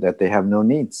that they have no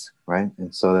needs, right?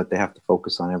 And so that they have to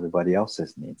focus on everybody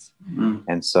else's needs. Mm-hmm.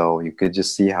 And so you could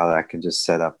just see how that could just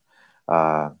set up,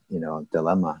 a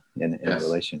dilemma in a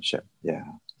relationship. Yeah.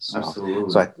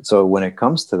 Absolutely. So when it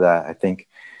comes to that, I think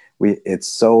it's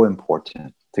so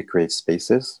important to create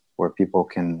spaces where people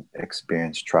can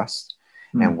experience trust.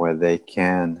 Mm-hmm. And where they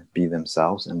can be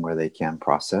themselves and where they can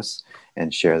process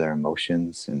and share their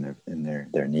emotions and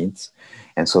their needs.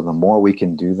 And so the more we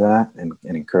can do that and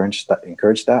encourage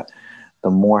that, the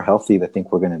more healthy I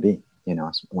think we're going to be,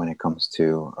 when it comes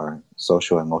to our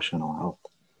social emotional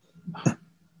health.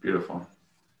 Beautiful.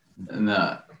 And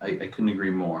I couldn't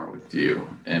agree more with you.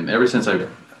 And ever since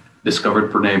I've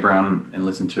discovered Brene Brown and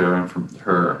listened to her and from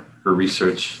her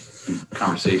research and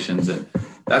conversations, and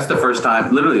that's the first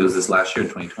time, literally it was this last year,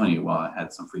 2020, while I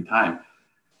had some free time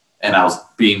and I was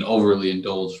being overly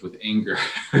indulged with anger.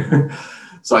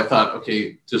 So I thought,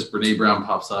 okay, just Brene Brown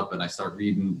pops up and I start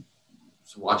reading,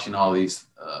 watching all these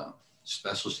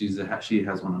specials she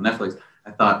has one on Netflix.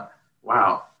 I thought,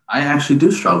 wow, I actually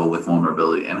do struggle with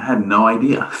vulnerability and I had no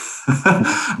idea.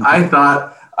 I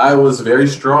thought I was very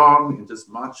strong and just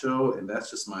macho and that's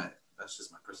just my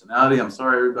personality. I'm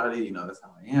sorry, everybody, that's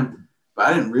how I am. But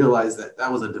I didn't realize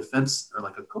that was a defense or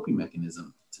like a coping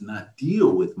mechanism to not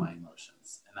deal with my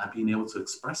emotions and not being able to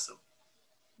express them.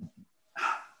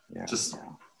 Yeah. Just,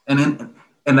 and then,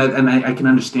 I can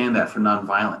understand that for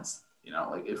nonviolence, you know,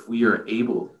 like if we are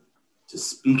able to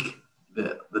speak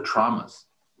the traumas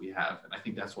we have, and I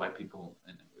think that's why people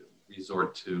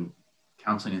resort to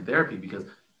counseling and therapy, because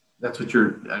that's what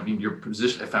your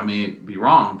position, if I may be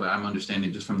wrong, but I'm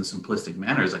understanding just from the simplistic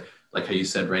manner, is like how you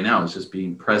said right now, is just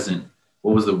being present.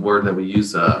 What was the word that we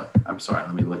use? I'm sorry,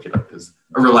 let me look it up, because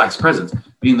a relaxed presence.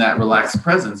 Being that relaxed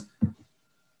presence,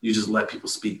 you just let people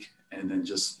speak and then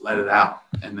just let it out.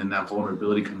 And then that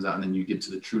vulnerability comes out, and then you get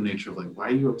to the true nature of like, why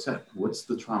are you upset? What's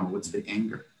the trauma? What's the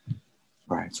anger?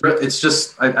 Right. So it's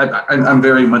just, I'm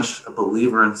very much a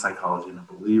believer in psychology and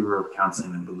a believer of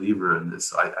counseling and a believer in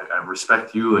this. I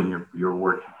respect you and your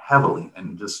work heavily,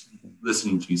 and just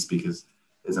listening to you speak is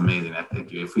amazing. I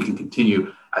think if we can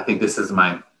continue, I think this is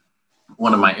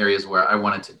one of my areas where I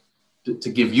wanted to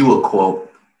give you a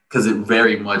quote, because it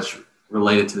very much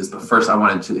related to this. But first, I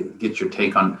wanted to get your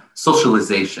take on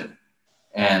socialization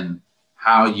and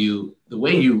how the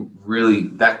way you really,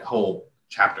 that whole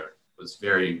chapter was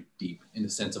very deep in the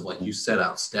sense of like you set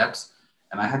out steps.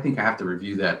 And I think I have to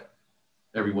review that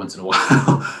every once in a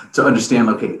while to understand,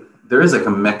 okay, there is like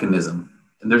a mechanism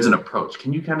and there's an approach.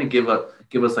 Can you kind of give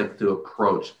us like the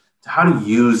approach to how to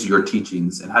use your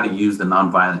teachings and how to use the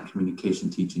nonviolent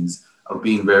communication teachings of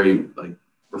being very like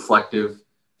reflective,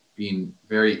 being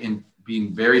very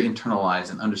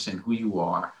internalized and understand who you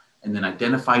are, and then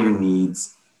identify your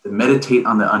needs, then meditate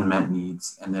on the unmet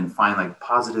needs, and then find like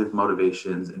positive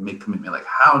motivations and make commitment. Like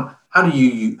how do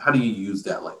you use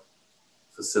that like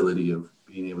facility of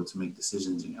being able to make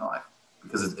decisions in your life?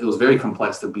 Because it was very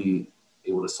complex to be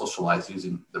able to socialize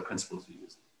using the principles you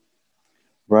used.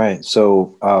 Right.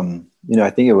 So, I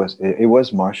think it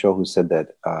was Marshall who said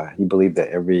that he believed that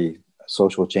every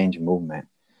social change movement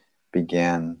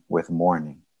began with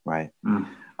mourning, right?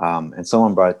 And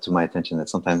someone brought it to my attention that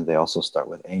sometimes they also start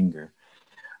with anger.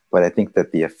 But I think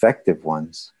that the effective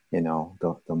ones,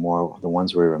 the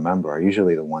ones we remember are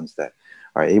usually the ones that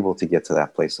are able to get to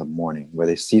that place of mourning, where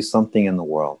they see something in the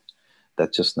world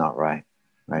that's just not right?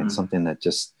 Something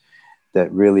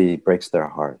that really breaks their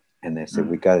heart. And they say,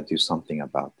 we got to do something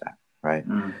about that, right?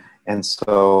 And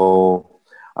so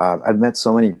I've met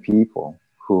so many people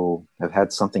who have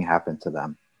had something happen to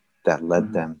them that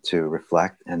led them to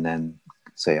reflect and then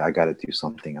say, I got to do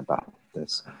something about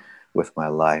this with my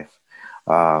life.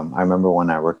 I remember when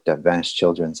I worked at Vanished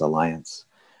Children's Alliance,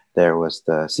 there was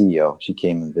the CEO. She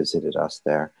came and visited us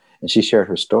there, and she shared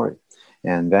her story.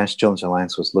 And Vanished Children's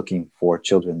Alliance was looking for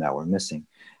children that were missing.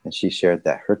 And she shared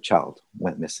that her child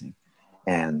went missing.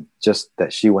 And just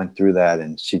that she went through that,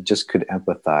 and she just could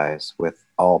empathize with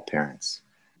all parents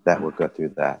that would go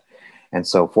through that. And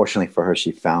so fortunately for her,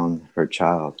 she found her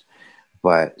child.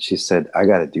 But she said, I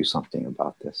got to do something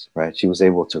about this, right? She was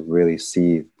able to really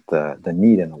see the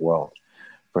need in the world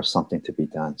for something to be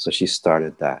done. So she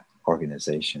started that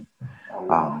organization.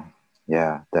 That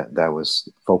was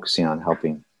focusing on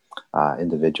helping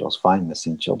individuals find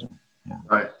missing children. Yeah.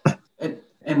 Right.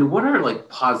 And what are like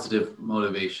positive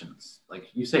motivations? Like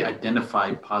you say,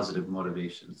 identify positive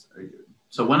motivations.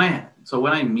 So when I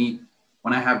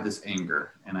have this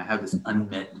anger and I have this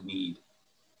unmet need,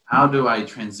 how do I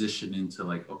transition into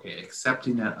like, okay,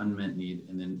 accepting that unmet need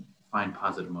and then find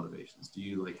positive motivations? Do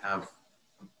you like have?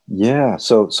 Yeah.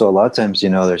 So a lot of times,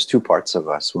 there's two parts of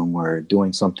us when we're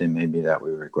doing something maybe that we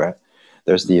regret.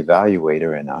 There's the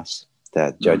evaluator in us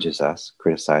that judges us,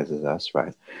 criticizes us,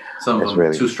 right? Some of them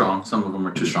are too strong. Some of them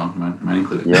are too strong, mine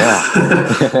included.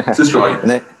 Yeah. Too strong.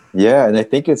 And I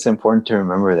think it's important to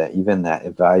remember that even that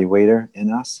evaluator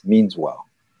in us means well.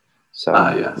 So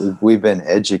yes. we've been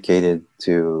educated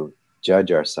to judge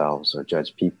ourselves or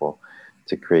judge people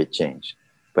to create change,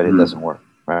 but it doesn't work,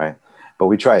 right? But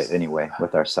we try it anyway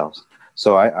with ourselves.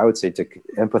 So I would say to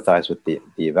empathize with the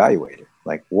evaluator.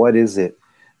 Like, what is it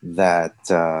that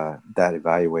that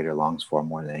evaluator longs for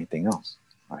more than anything else,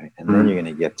 right? And then you're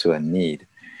going to get to a need.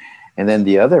 And then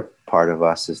the other part of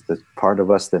us is the part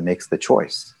of us that makes the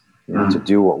choice, to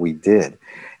do what we did.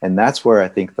 And that's where I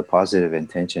think the positive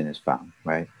intention is found,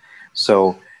 right?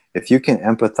 So if you can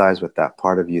empathize with that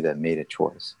part of you that made a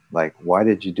choice, like, why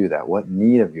did you do that? What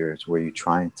need of yours were you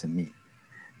trying to meet?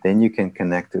 Then you can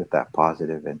connect with that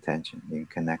positive intention. You can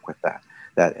connect with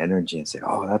that energy and say,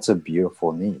 oh, that's a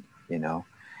beautiful need.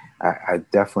 I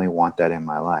definitely want that in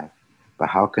my life, but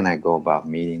how can I go about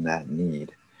meeting that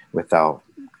need without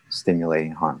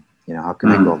stimulating harm? How can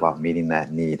I go about meeting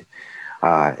that need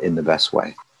in the best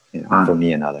way, for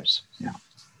me and others? Yeah.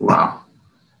 Wow.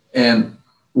 And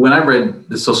when I read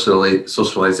the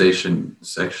socialization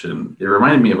section, it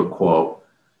reminded me of a quote,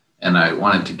 and I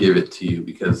wanted to give it to you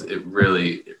because it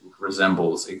really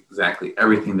resembles exactly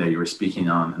everything that you were speaking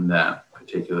on in that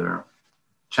particular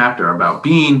chapter about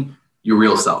being your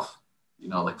real self,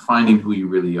 like finding who you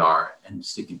really are and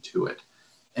sticking to it.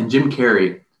 And Jim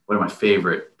Carrey, one of my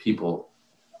favorite people,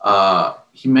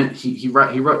 he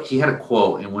had a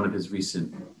quote in one of his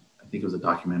recent, I think it was a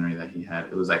documentary that he had.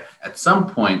 It was like, at some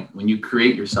point when you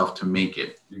create yourself to make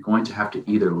it, you're going to have to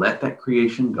either let that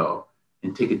creation go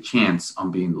and take a chance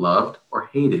on being loved or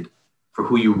hated for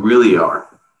who you really are,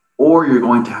 or you're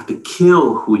going to have to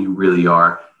kill who you really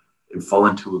are and fall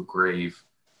into a grave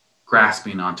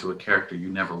grasping onto a character you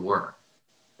never were.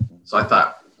 So I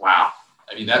thought, wow,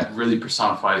 I mean, that really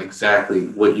personified exactly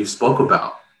what you spoke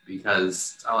about,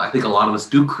 because I think a lot of us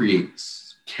do create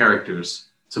characters.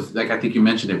 So like, I think you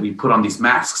mentioned it, we put on these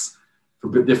masks for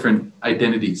different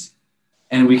identities,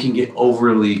 and we can get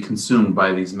overly consumed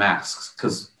by these masks,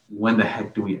 because when the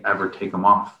heck do we ever take them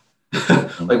off?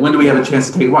 Like, when do we have a chance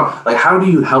to take them off? Like, how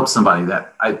do you help somebody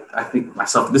that I think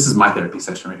myself, this is my therapy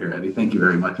session right here, Eddie. Thank you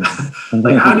very much.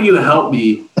 Like, how do you help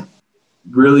me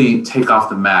really take off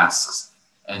the masks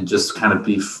and just kind of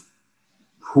be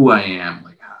who I am?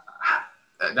 Like,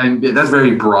 that's a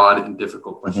very broad and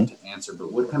difficult question to answer,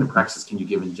 but what kind of practice can you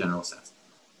give in general sense?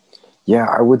 Yeah,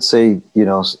 I would say,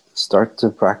 start to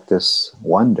practice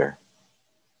wonder,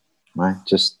 right?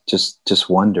 Just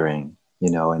wondering,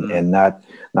 and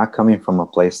not coming from a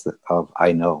place of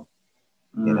I know,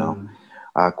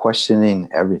 questioning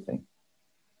everything,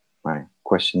 right?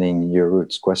 Questioning your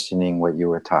roots, questioning what you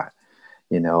were taught,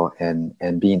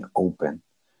 and being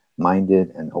open-minded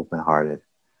and open-hearted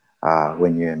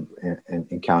when you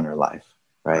encounter life,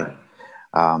 right?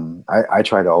 I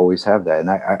try to always have that,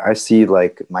 and I see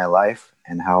like my life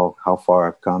and how far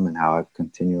I've come and how I've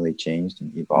continually changed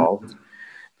and evolved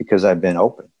because I've been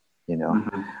open.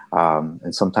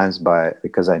 And sometimes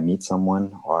because I meet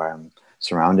someone or I'm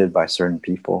surrounded by certain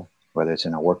people, whether it's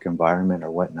in a work environment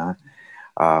or whatnot,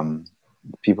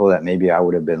 people that maybe I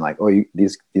would have been like, oh,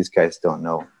 these guys don't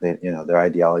know, their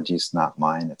ideology is not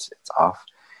mine. It's off.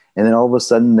 And then all of a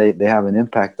sudden they have an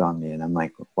impact on me, and I'm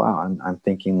like, wow, I'm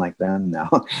thinking like them now,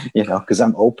 because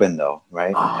I'm open though,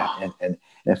 right? And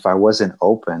if I wasn't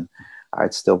open,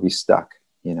 I'd still be stuck,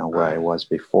 where I was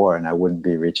before, and I wouldn't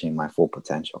be reaching my full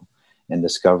potential and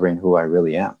discovering who I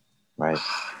really am, right?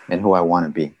 And who I want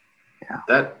to be.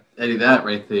 Yeah. Eddie, that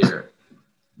right there,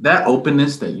 that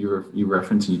openness that you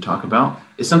reference and you talk about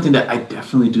is something that I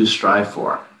definitely do strive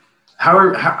for.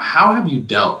 How have you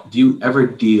dealt? Do you ever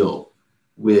deal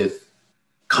with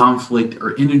conflict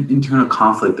or internal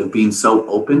conflict of being so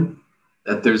open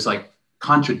that there's like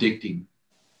contradicting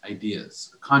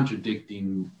ideas,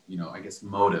 contradicting, I guess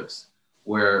motives,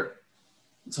 where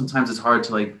sometimes it's hard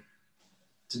to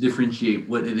differentiate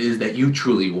what it is that you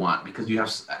truly want, because you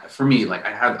have, for me, like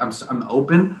I'm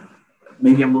open,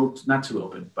 maybe I'm a little not too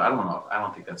open, but I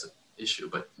don't think that's an issue,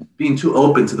 but being too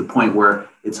open to the point where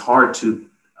it's hard to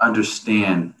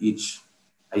understand each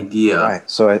idea. Right.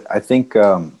 So I think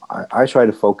I try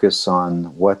to focus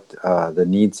on what the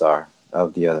needs are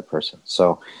of the other person.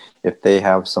 So if they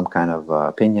have some kind of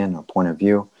opinion or point of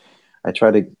view, I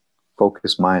try to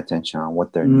focus my attention on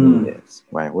what their need is,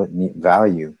 right? What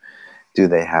value do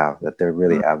they have that they're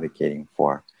really advocating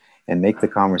for, and make the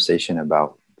conversation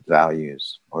about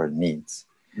values or needs.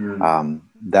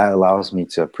 That allows me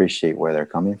to appreciate where they're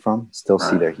coming from, still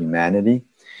see their humanity,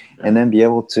 and then be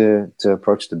able to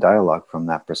approach the dialogue from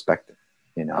that perspective.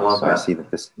 I see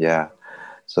that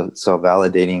so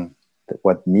validating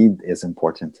what need is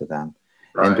important to them.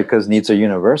 Right. And because needs are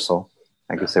universal,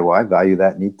 I can say, well, I value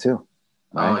that need too.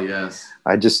 Right? Oh, yes.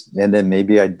 And then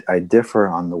maybe I differ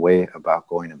on the way about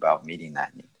going about meeting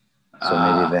that need. So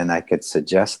maybe then I could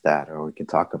suggest that, or we could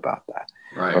talk about that.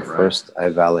 Right. But first I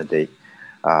validate,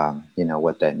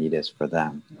 what that need is for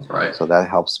them. Right. So that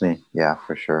helps me. Yeah,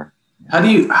 for sure. How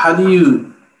do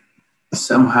you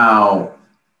somehow,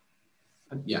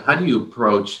 how do you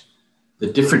approach the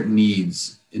different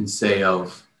needs in, say,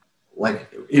 of like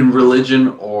in religion,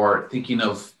 or thinking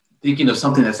of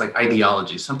something that's like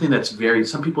ideology, something that's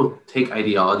some people take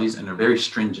ideologies and they're very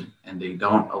stringent and they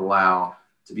don't allow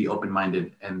to be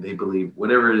open-minded, and they believe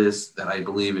whatever it is that I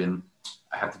believe in,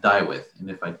 I have to die with. And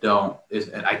if I don't,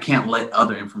 I can't let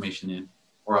other information in,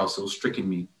 or else it'll stricken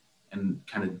me and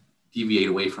kind of deviate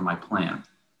away from my plan.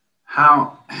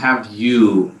 How have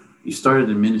you started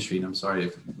in ministry, and I'm sorry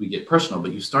if we get personal,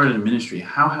 but you started in ministry.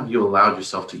 How have you allowed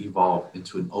yourself to evolve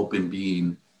into an open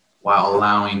being while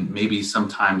allowing maybe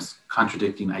sometimes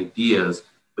contradicting ideas,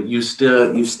 but you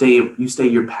stay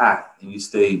your path, and you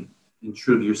stay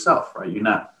true to yourself, right? You're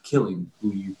not killing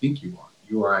who you think you are.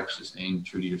 You are actually staying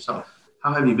true to yourself.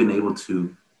 How have you been able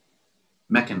to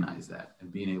mechanize that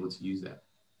and being able to use that?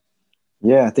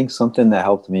 Yeah, I think something that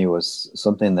helped me was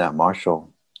something that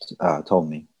Marshall told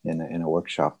me in a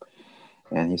workshop.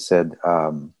 And he said,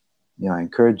 I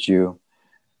encourage you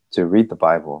to read the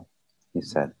Bible, he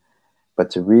said, but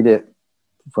to read it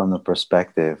from the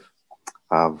perspective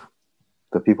of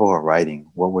the people who are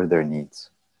writing. What were their needs?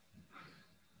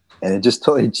 And it just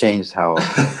totally changed how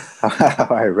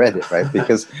I read it, right?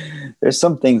 Because there's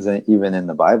some things that even in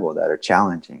the Bible that are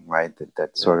challenging, right?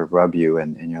 That sort of rub you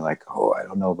and you're like, oh, I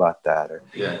don't know about that.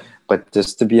 But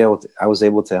just to be able to, I was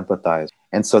able to empathize.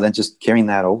 And so then just carrying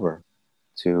that over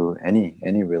to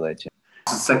any religion.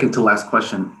 Second to last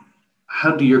question.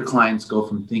 How do your clients go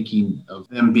from thinking of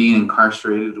them being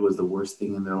incarcerated was the worst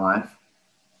thing in their life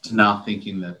to now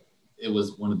thinking that it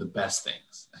was one of the best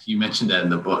things? You mentioned that in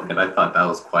the book, and I thought that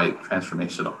was quite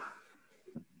transformational.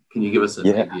 Can you give us an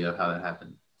idea of how that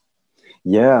happened?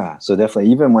 Yeah, so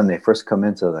definitely, even when they first come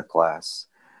into the class,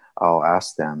 I'll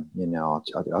ask them, I'll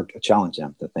challenge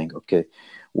them to think, okay,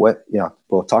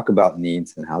 we'll talk about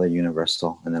needs and how they're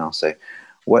universal. And then I'll say,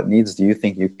 what needs do you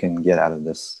think you can get out of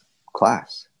this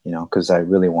class? Because I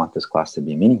really want this class to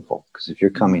be meaningful. Because if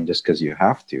you're coming just because you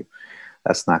have to,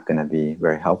 that's not going to be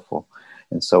very helpful.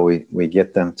 And so we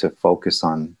get them to focus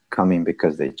on coming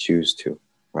because they choose to,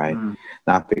 right?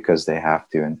 Not because they have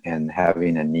to, and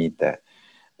having a need that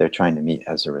they're trying to meet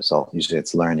as a result. Usually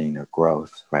it's learning or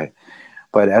growth, right?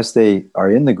 But as they are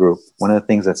in the group, one of the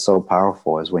things that's so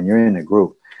powerful is when you're in a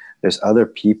group, there's other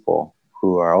people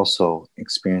who are also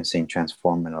experiencing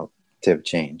transformative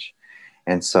change.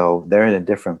 And so they're in a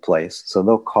different place. So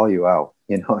they'll call you out,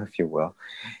 if you will.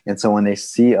 And so when they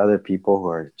see other people who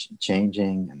are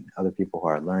changing and other people who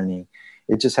are learning,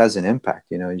 it just has an impact.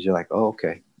 You're like, oh,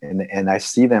 okay. And I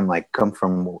see them like come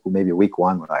from maybe week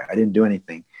one, like I didn't do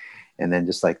anything. And then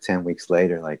just like 10 weeks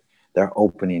later, like they're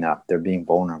opening up, they're being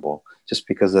vulnerable just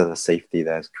because of the safety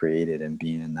that's created in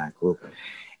being in that group.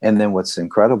 And then what's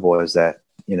incredible is that,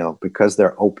 because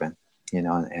they're open,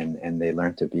 and they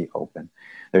learn to be open,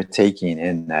 they're taking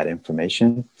in that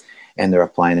information and they're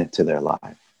applying it to their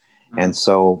life. And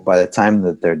so by the time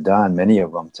that they're done, many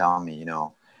of them tell me,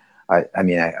 I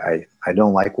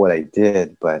don't like what I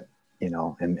did, but,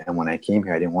 and when I came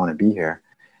here, I didn't want to be here,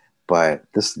 but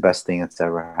this is the best thing that's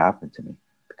ever happened to me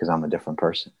because I'm a different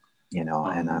person, and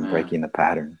I'm breaking the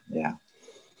pattern. Yeah.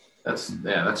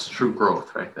 That's true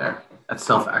growth right there. That's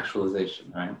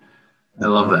self-actualization, right? I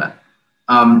love that.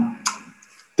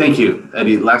 Thank you,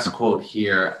 Eddie. Last question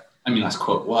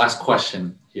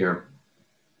here.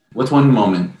 What's one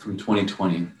moment from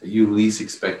 2020 that you least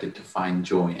expected to find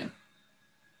joy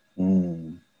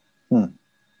in?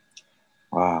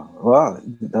 Wow. Well,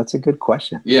 that's a good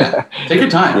question. Yeah. Take your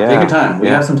time. Yeah. Take your time. We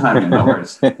have some time. No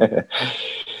worries.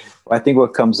 I think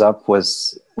what comes up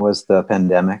was the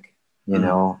pandemic. I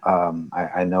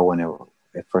know when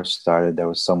it first started, there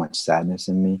was so much sadness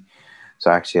in me. So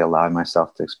I actually allowed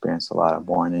myself to experience a lot of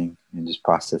mourning and just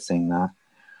processing that.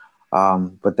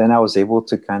 But then I was able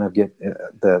to kind of get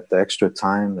the extra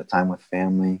time, the time with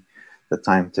family, the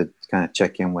time to kind of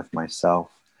check in with myself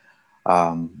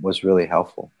was really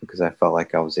helpful because I felt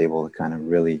like I was able to kind of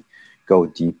really go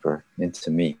deeper into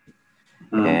me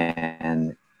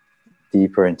and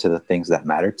deeper into the things that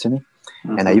mattered to me.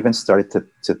 And I even started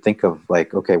to think of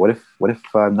like, okay, what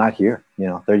if I'm not here,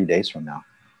 30 days from now,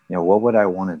 what would I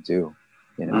want to do,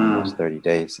 in those 30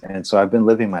 days? And so I've been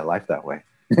living my life that way.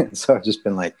 So I've just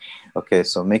been like, okay,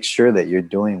 so make sure that you're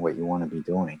doing what you want to be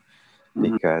doing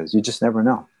because you just never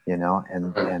know,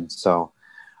 and so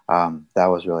that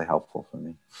was really helpful for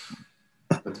me.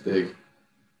 That's big.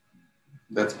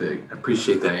 I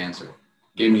appreciate that answer.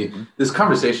 This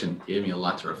conversation gave me a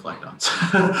lot to reflect on.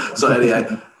 So Eddie, I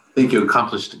think you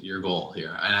accomplished your goal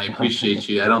here, and I appreciate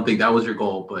you. I don't think that was your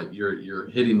goal, but you're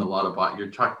hitting a lot of you're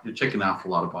checking off a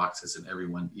lot of boxes, and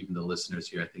everyone, even the listeners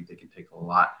here, I think they can take a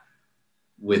lot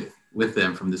with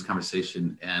them from this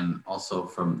conversation and also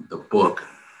from the book.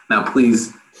 Now,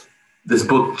 please, this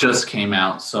book just came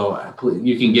out, so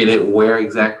you can get it where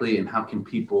exactly, and how can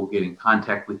people get in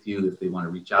contact with you if they want to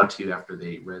reach out to you after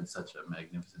they read such a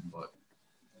magnificent book?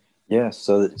 Yeah,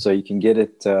 so you can get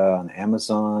it on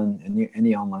Amazon,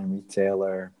 any online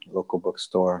retailer, local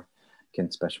bookstore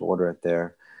can special order it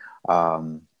there.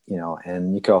 And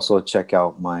you can also check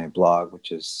out my blog,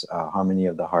 which is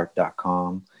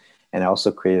harmonyoftheheart.com. And I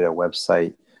also created a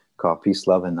website called Peace,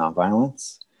 Love, and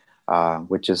Nonviolence,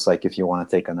 which is like if you want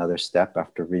to take another step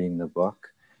after reading the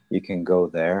book, you can go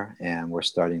there. And we're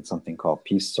starting something called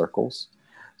Peace Circles.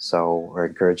 So we're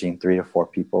encouraging 3 to 4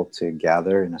 people to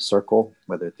gather in a circle,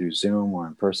 whether through Zoom or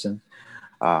in person,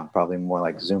 probably more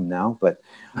like Zoom now, but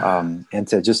and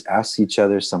to just ask each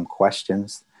other some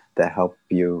questions that help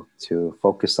you to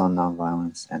focus on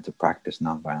nonviolence and to practice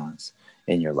nonviolence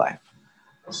in your life.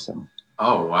 So.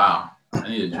 Oh, wow. I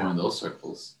need to join those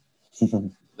circles.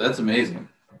 That's amazing.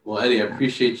 Well, Eddie, I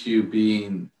appreciate you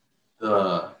being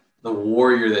the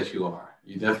warrior that you are.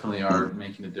 You definitely are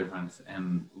making a difference,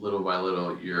 and little by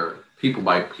little, you're people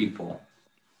by people.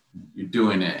 You're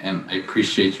doing it, and I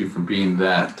appreciate you for being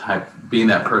that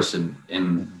person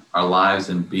in our lives,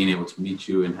 and being able to meet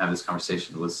you and have this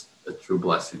conversation was a true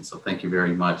blessing. So thank you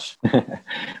very much.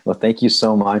 Well, thank you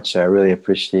so much. I really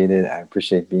appreciate it. I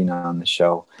appreciate being on the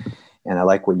show, and I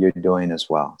like what you're doing as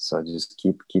well. So just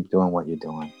keep doing what you're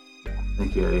doing.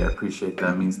 Thank you, Eddie. I appreciate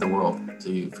that. It means the world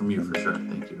to you, from you for sure.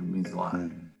 Thank you. It means a lot.